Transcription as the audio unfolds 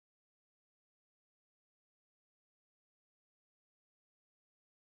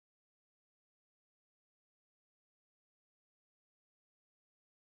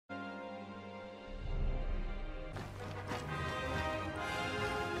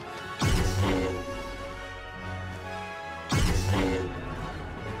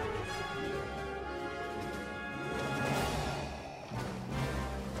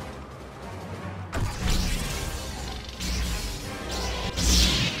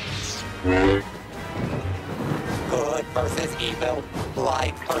Good versus evil,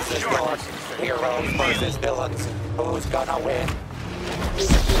 light versus dark, heroes versus villains. Who's gonna win?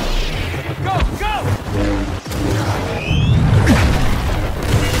 Go! Go!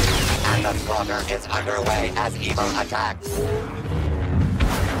 And the slaughter is underway as evil attacks.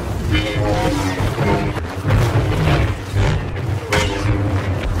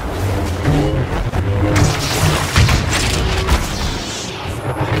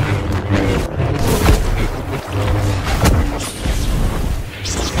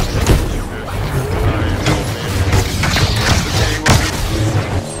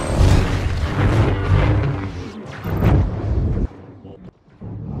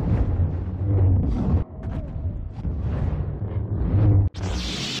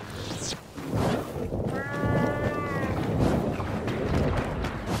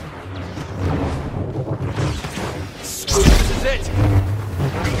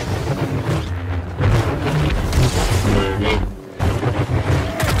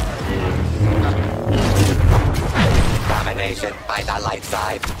 Domination by the light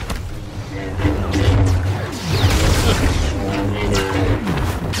side.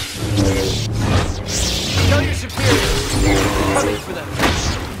 Tell your superiors. Coming for them.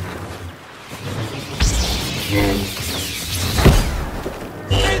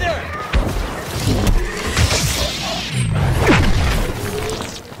 Stay there!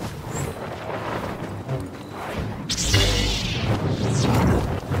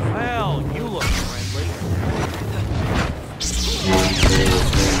 Well, you look friendly.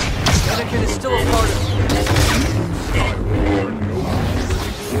 Anakin is still a part of me.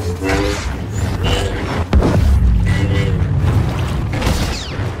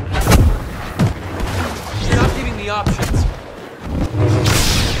 You're not giving me options.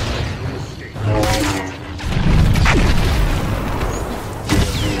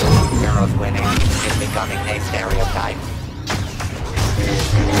 Heroes winning is becoming a stereotype.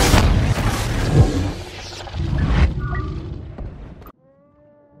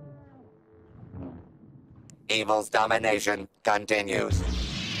 Evil's domination continues.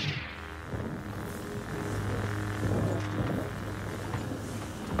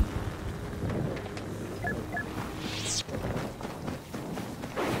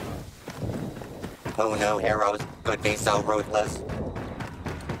 Who knew heroes could be so ruthless?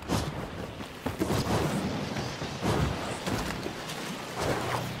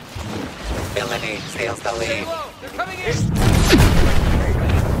 Villainy steals the lead. They're coming in!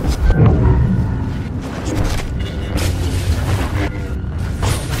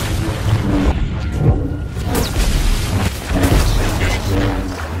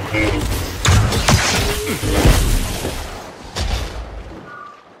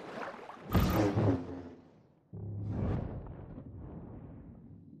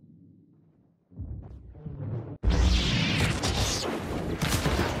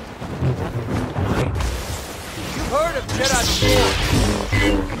 You've heard of Jedi before.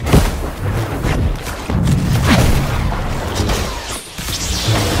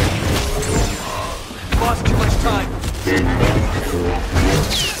 Lost too much time.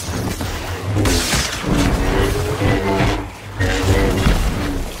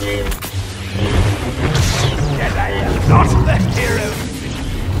 Jedi are not the heroes.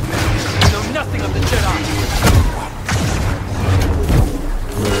 You know nothing of the Jedi.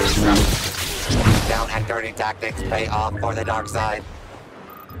 Down and dirty tactics pay off for the dark side.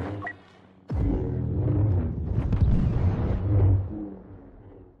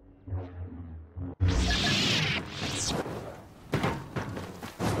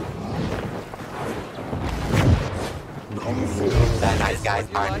 The nice guys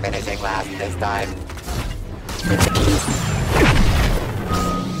aren't finishing last this time.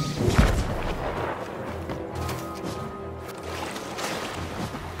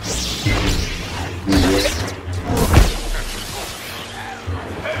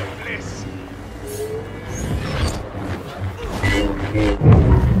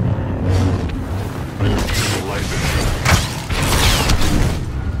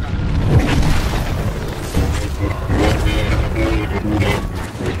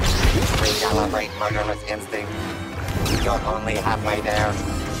 Recalibrate murderous instinct. You're only halfway there.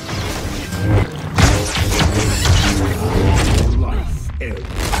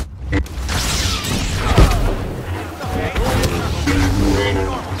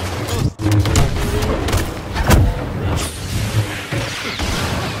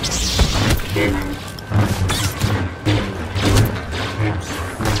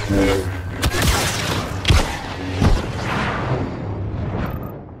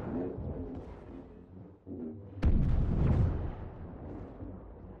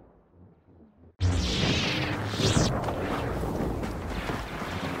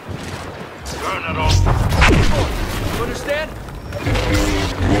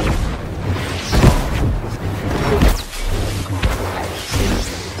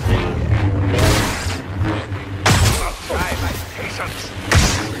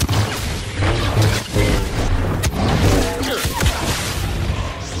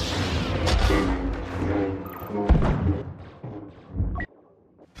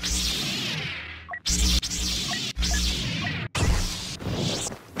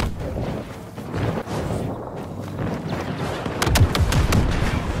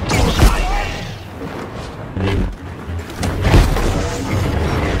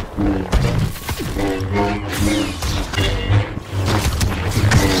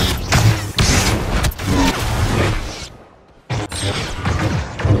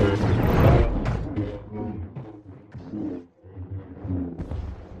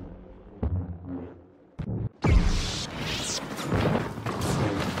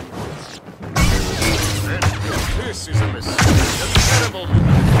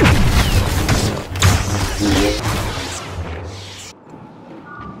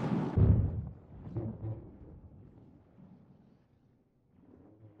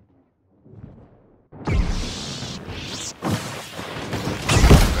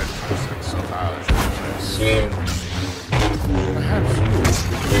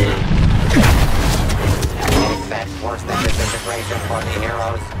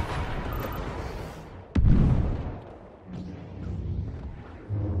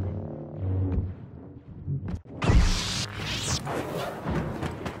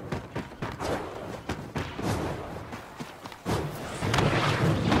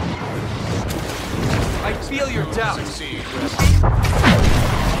 feel your doubts. You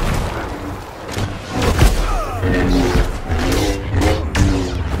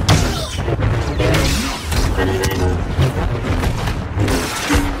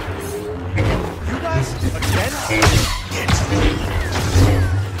guys again?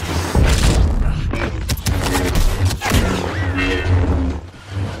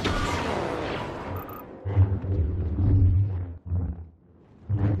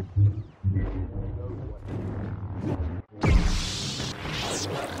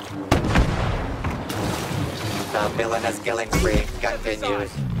 The villainous killing spree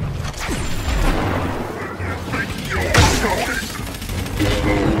continues.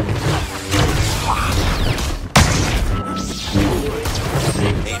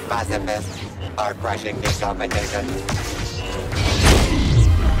 The pacifists are crushing the competition.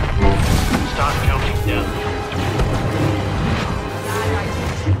 Start counting down.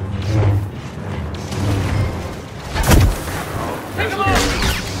 Take him on!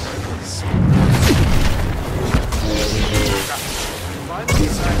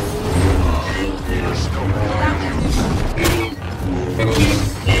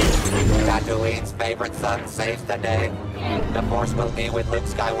 Tatooine's favorite son saves the day. The Force will be with Luke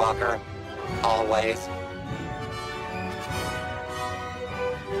Skywalker. Always.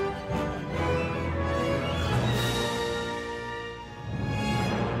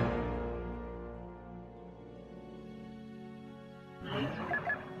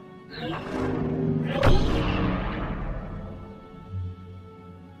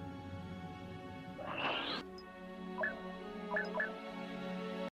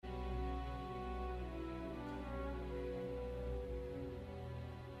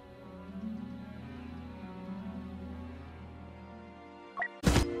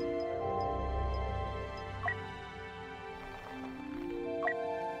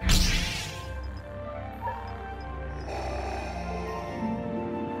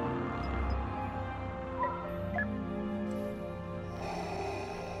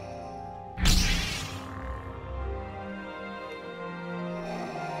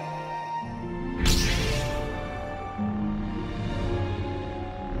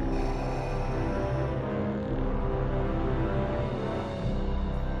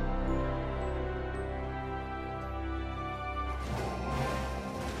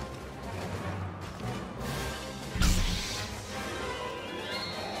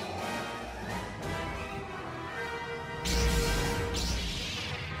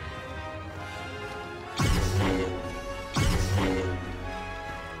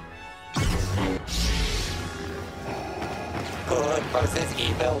 Good versus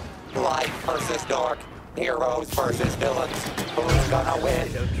evil, light versus dark, heroes versus villains. Who's gonna win?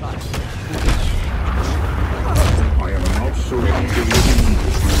 I am not surrendering.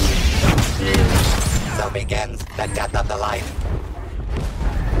 So begins the death of the light.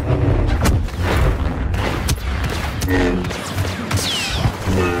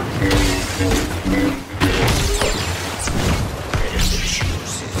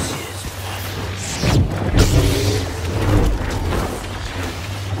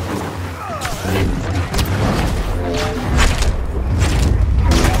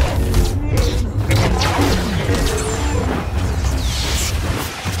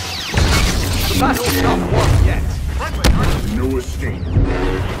 Battle's not won yet. No escape.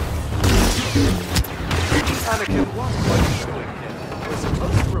 Anakin was quite showing him. We're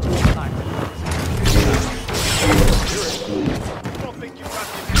supposed to report time. Don't think you got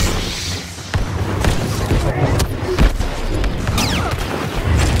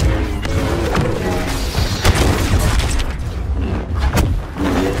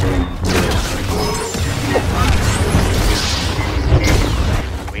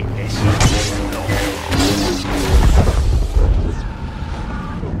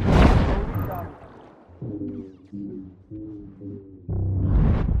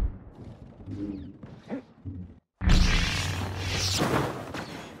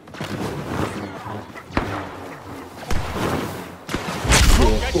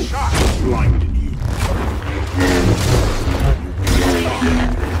Blinded you.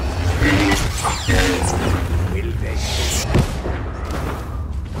 Will they?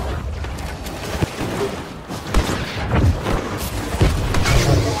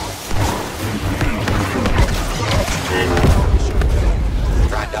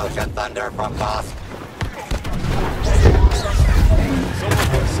 Trandoshan thunder from Bosk. someone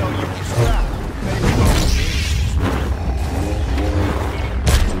can sell you scrap.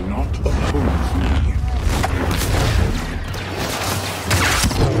 Do not oppose me.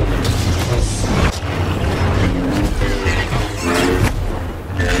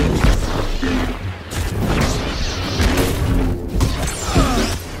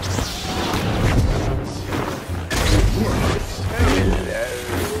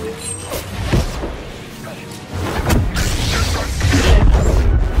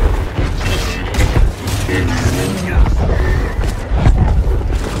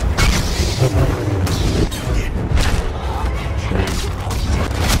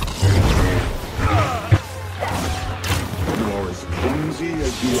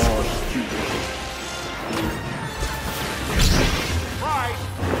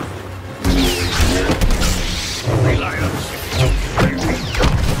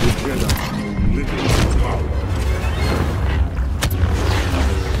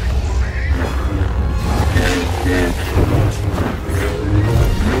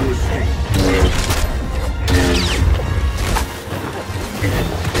 Remain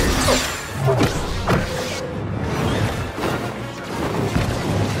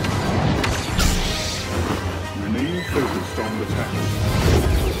focused on the task.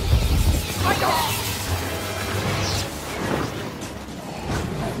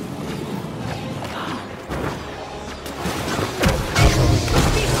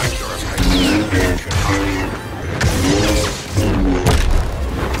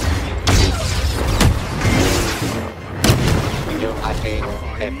 You achieve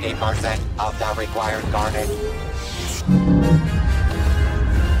 50% of the required garden.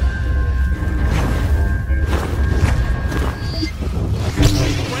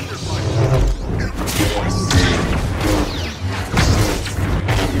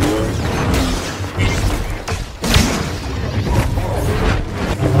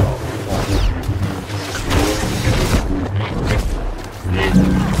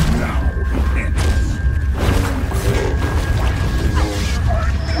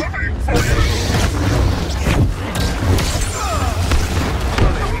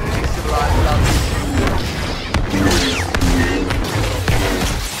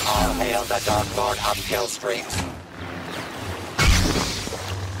 All hail the Dark Lord of kill streaks.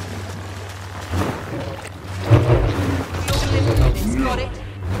 Got it.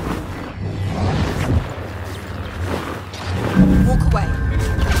 Walk away.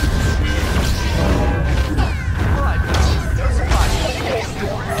 Alright, now, go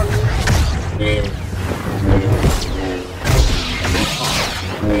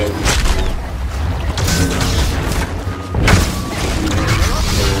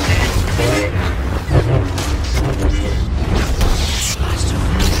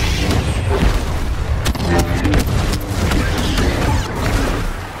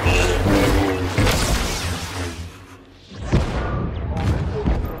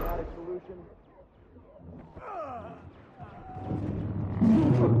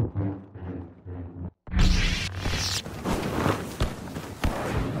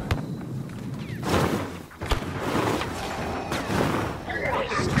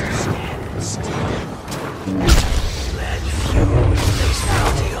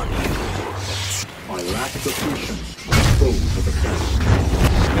I lack the patience to dispose of the task.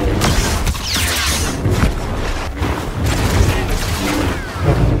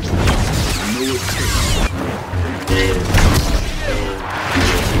 No escape.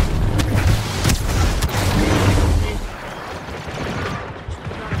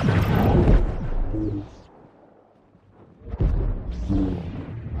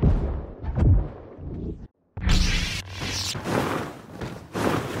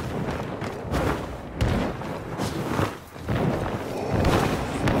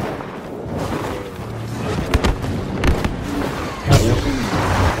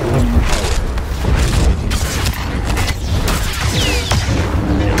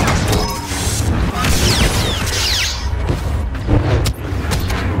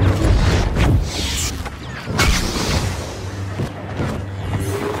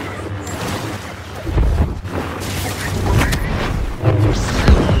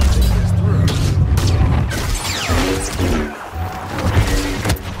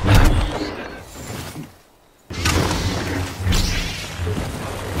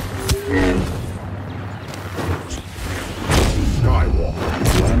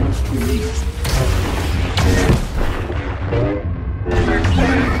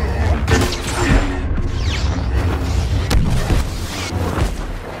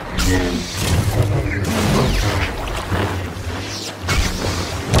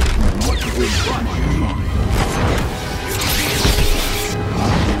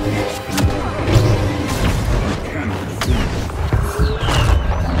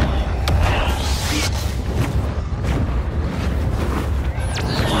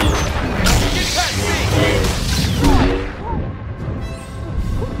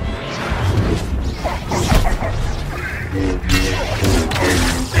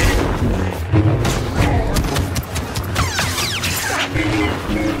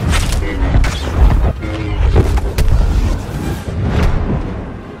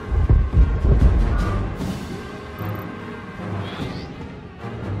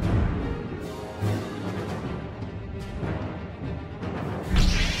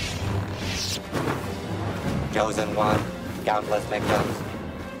 Chosen one, countless victims.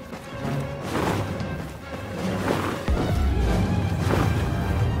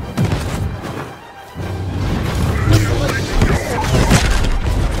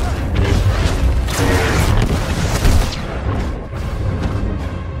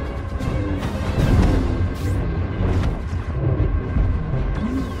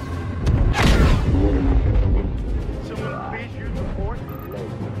 Someone please use the force.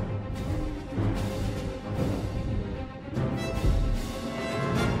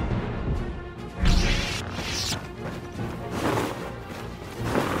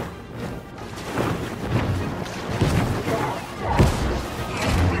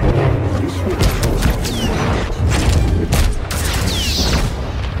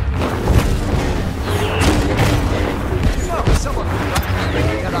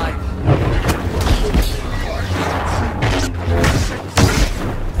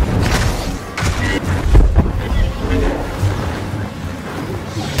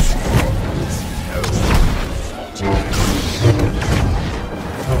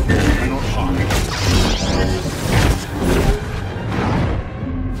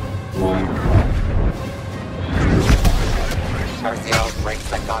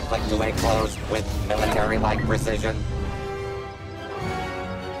 into a closed with military-like precision.